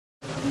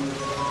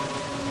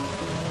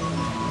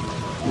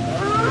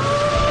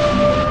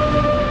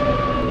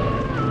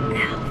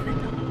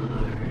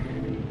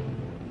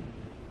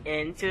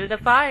Into the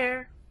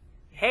fire!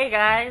 Hey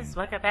guys,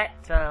 welcome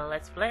back to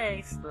Let's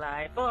Play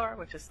Sly 4,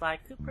 which is Sly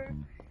Cooper,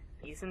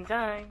 Peace and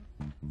Time.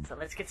 So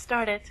let's get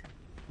started.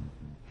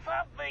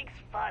 Something's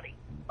funny.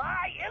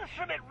 My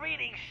instrument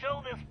readings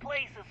show this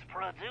place is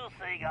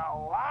producing a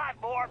lot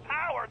more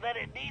power than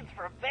it needs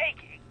for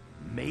baking.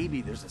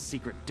 Maybe there's a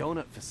secret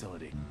donut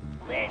facility.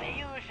 Maybe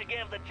you should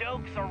give the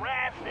jokes a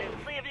rest and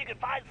see if you can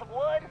find some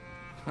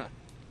wood.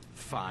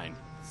 Fine.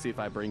 See if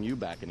I bring you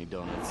back any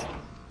donuts.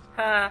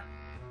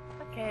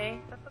 Okay.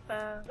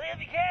 See if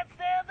you can't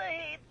stand the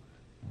heat.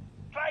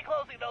 Try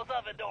closing those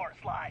oven doors,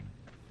 Sly.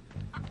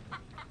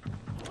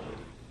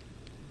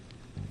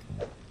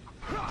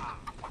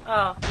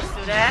 Oh, just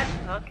do that?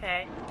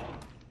 Okay.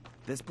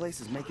 This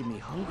place is making me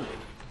hungry.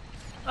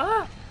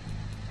 Oh!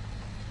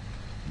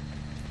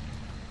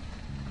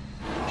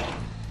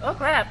 Oh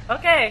crap,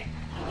 okay.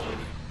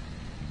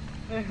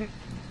 If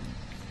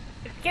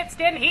you can't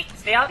stand the heat,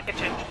 stay out of the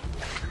kitchen.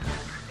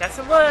 Got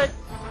some wood.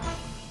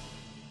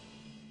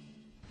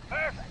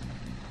 Perfect.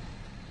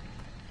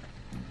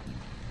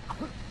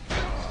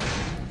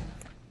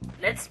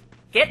 Let's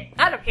get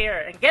out of here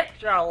and get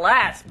to our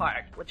last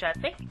part, which I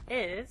think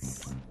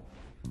is...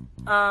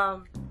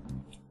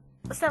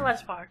 what's that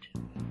last part?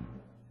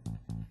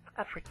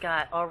 I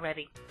forgot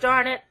already.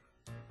 Darn it.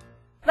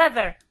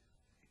 Leather.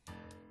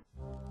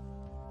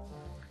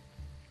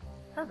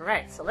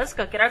 Alright, so let's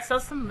go get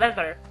ourselves some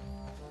leather.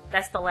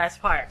 That's the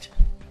last part.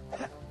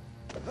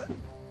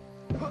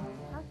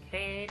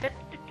 Okay.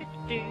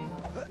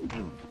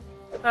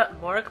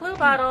 More glue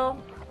bottle.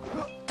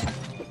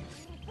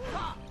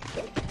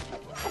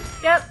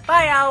 Yep,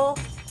 bye owl.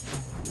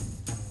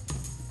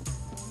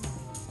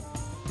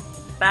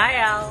 Bye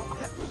owl.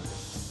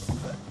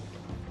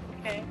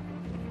 Okay.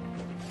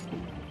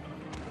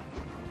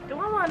 Do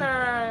I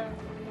wanna...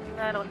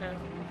 I don't know.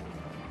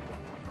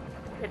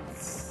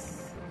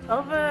 It's...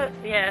 over...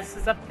 yes,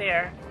 it's up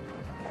there.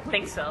 I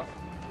think so.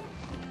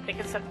 I think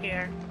it's up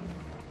here.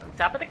 On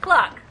top of the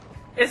clock.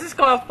 Is this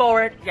going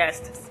forward?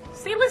 Yes.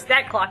 See, at least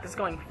that clock is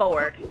going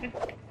forward.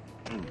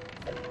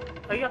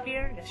 Are you up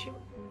here? Yes, you...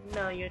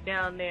 no, you're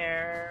down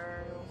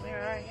there. Where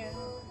are you?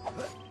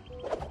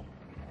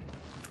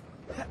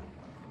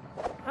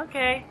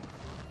 Okay.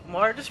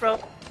 More of this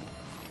rope.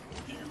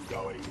 You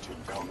going to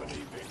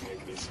company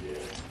picnic this year?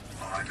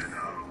 I don't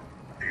know.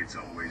 It's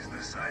always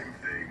the same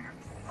thing.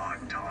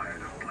 I'm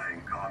tired of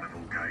playing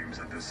carnival games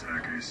at the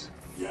circus.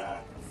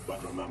 Yeah,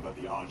 but remember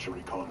the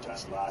archery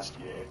contest last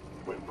year,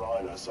 when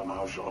Bryler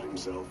somehow shot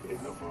himself in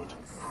the foot?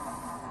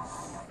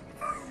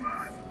 Oh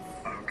man.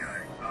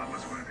 Okay, that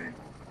was worth it.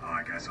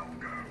 I guess I'll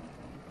go.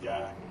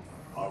 Yeah,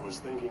 I was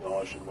thinking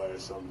I should wear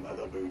some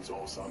leather boots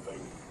or something,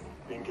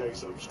 in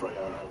case of stray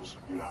arrows,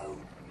 you know.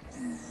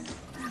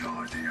 Good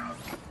idea.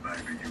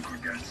 Maybe you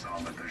could get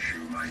some at the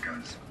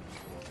shoemaker's.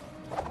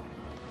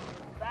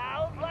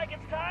 Sounds like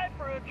it's time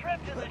for a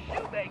trip to the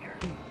shoemaker.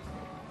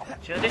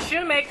 To the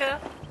shoemaker.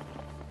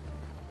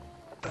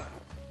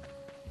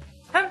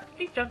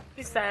 Humpty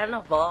Dumpty sat on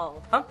a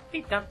ball.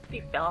 Humpty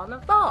Dumpty fell on the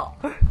ball.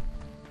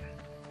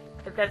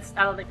 But that's,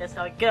 I don't think that's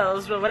how it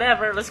goes, but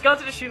whatever. Let's go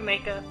to the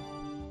shoemaker.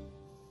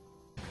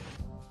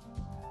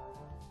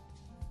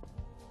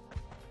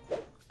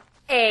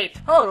 A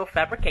total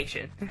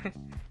fabrication.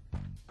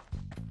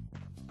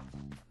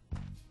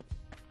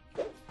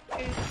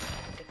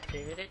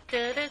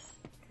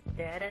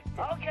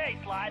 Okay,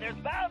 Sly, there's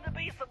bound to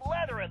be some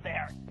leather in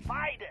there.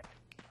 Find it.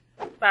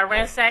 By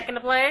ransacking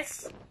the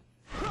place.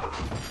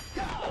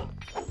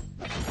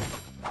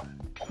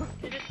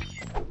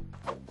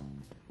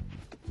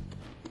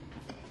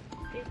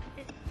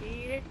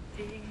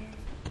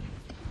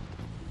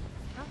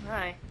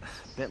 Alright.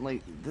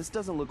 Bentley, this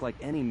doesn't look like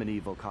any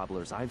medieval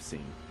cobblers I've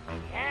seen.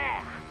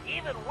 Yeah,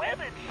 even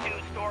women's shoe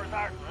stores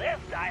aren't this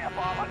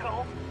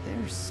diabolical.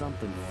 There's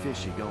something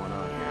fishy going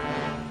on here.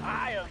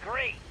 I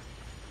agree.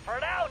 For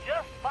now,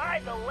 just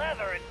find the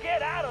leather and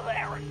get out of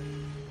there.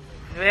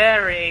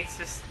 Very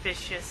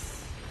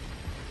suspicious.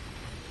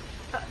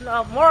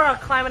 No, more on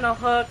climbing on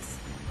hooks.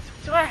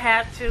 Do I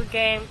have to,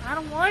 game? I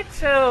don't want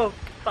to.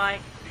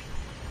 Bye.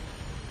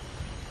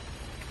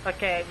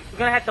 Okay, we're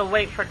gonna have to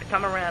wait for it to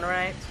come around,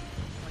 right?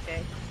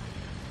 Okay.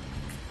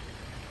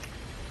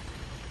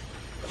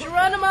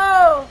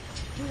 Geronimo!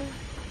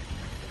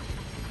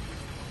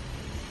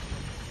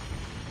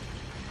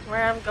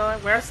 Where I'm going?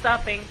 Where I'm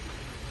stopping?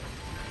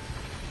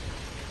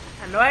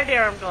 I have no idea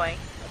where I'm going.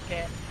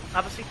 Okay,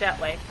 obviously that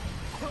way.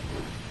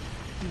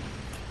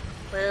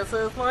 This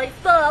is my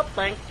stop.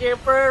 Thank you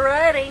for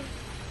riding.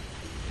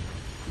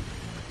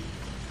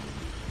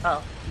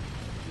 Oh.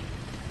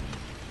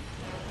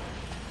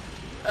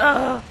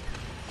 Ugh.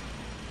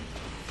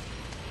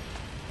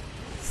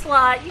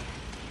 Sly.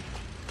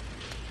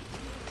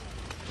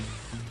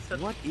 So,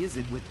 What is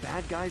it with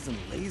bad guys and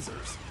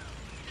lasers?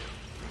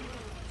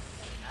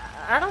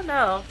 I don't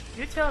know.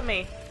 You tell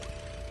me.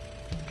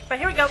 But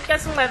here we go. We got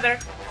some leather.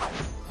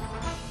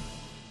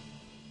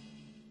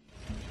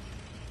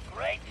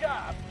 Great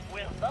job.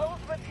 With those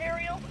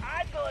materials,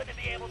 I'm going to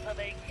be able to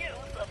make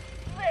use of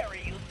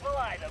very useful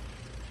items.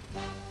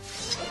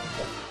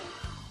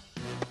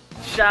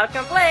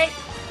 Shotgun Blade.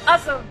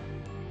 Awesome.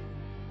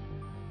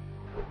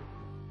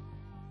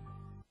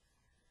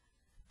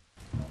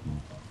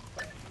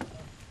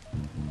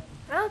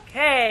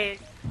 Okay,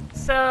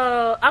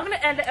 so I'm gonna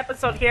end the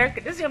episode here.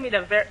 'Cause this is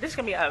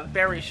gonna be a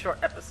very short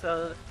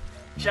episode,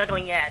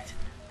 juggling it.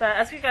 But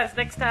I'll see you guys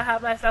next time.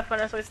 Have myself fun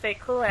as we stay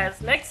cool.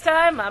 As next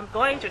time, I'm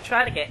going to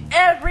try to get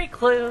every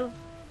clue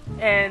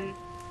and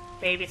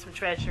maybe some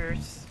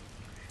treasures.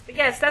 But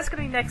yes, that's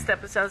gonna be next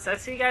episode. So I'll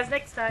see you guys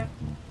next time.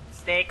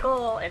 Stay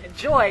cool and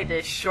enjoy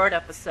this short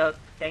episode.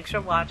 Thanks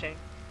for watching.